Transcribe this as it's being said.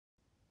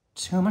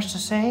Too much to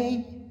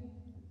say,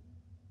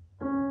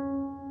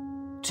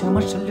 too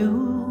much to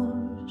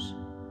lose.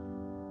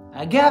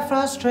 I get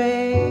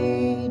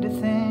frustrated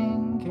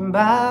thinking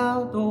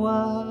about the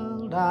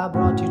world I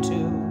brought you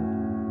to.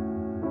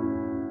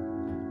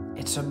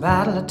 It's a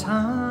battle of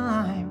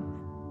time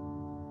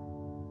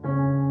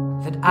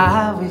that I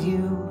have with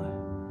you.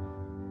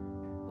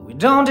 We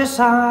don't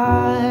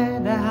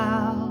decide the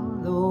how,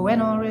 the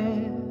when or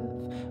if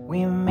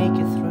we make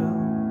it through.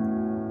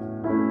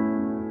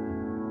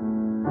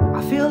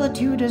 I feel that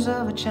you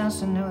deserve a chance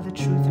to know the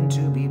truth and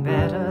to be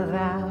better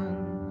than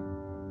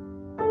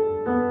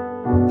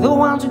the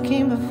ones who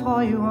came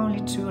before you,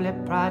 only to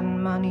let pride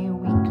and money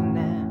weaken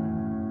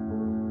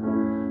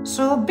them.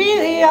 So be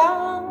the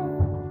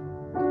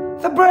young,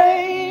 the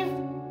brave,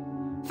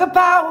 the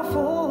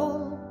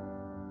powerful,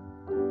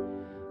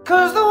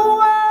 'cause the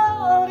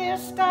world is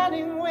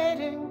standing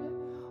waiting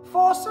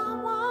for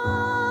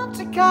someone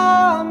to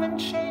come and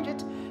change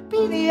it.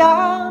 Be the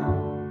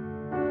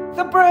young,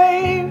 the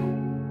brave,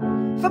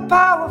 the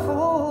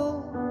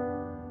powerful,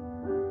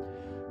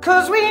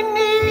 'cause we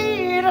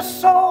need a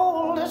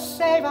soul to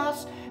save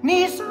us,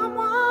 need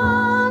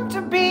someone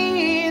to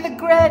be the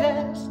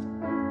greatest.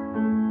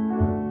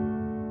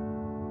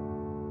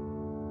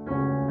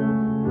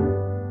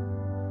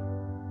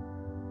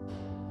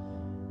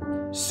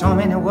 So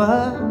many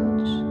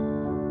words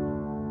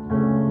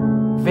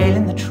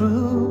veiling the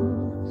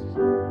truth.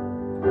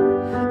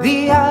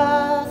 The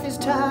earth is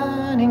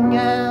turning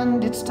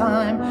and it's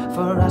time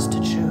for us to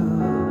choose.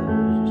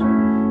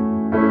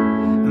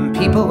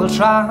 People will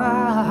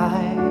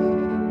try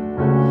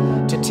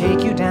to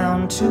take you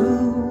down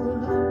too,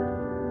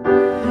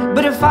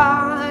 but if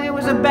I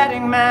was a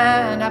betting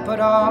man, I'd put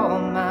all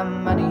my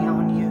money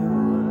on you.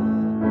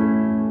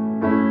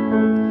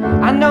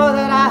 I know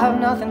that I have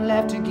nothing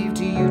left to give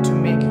to you to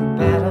make you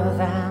better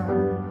than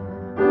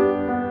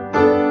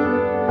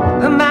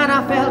the man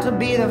I failed to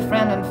be, the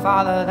friend and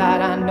father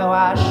that I know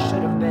I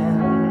should have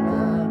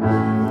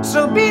been.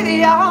 So be the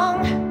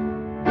young,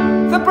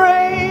 the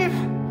brave,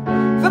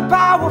 the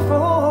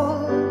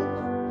powerful,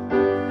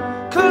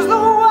 'cause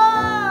the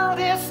world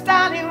is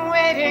standing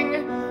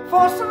waiting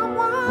for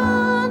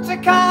someone to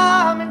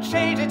come and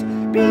change it.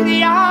 Be the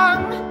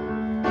young,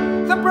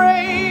 the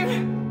brave,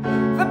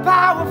 the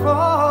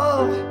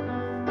powerful,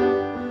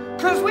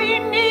 'cause we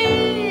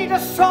need a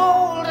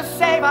soul to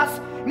save us,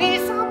 need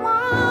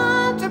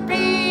someone to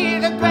be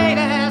the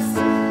greatest.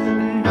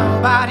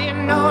 Nobody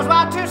knows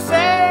what to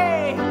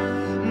say,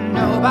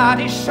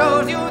 nobody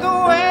shows you the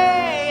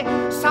way.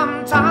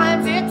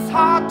 Sometimes it's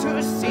hard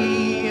to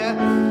see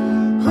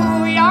who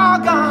you're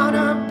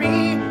gonna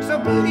be. So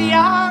be the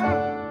young,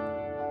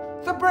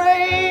 the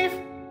brave,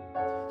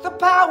 the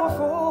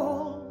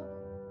powerful,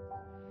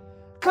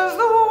 'cause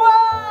the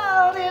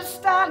world is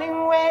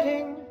standing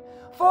waiting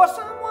for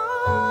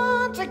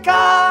someone to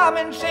come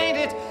and change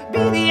it.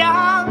 Be the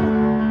young,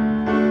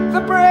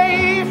 the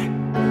brave,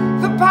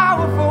 the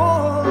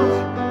powerful,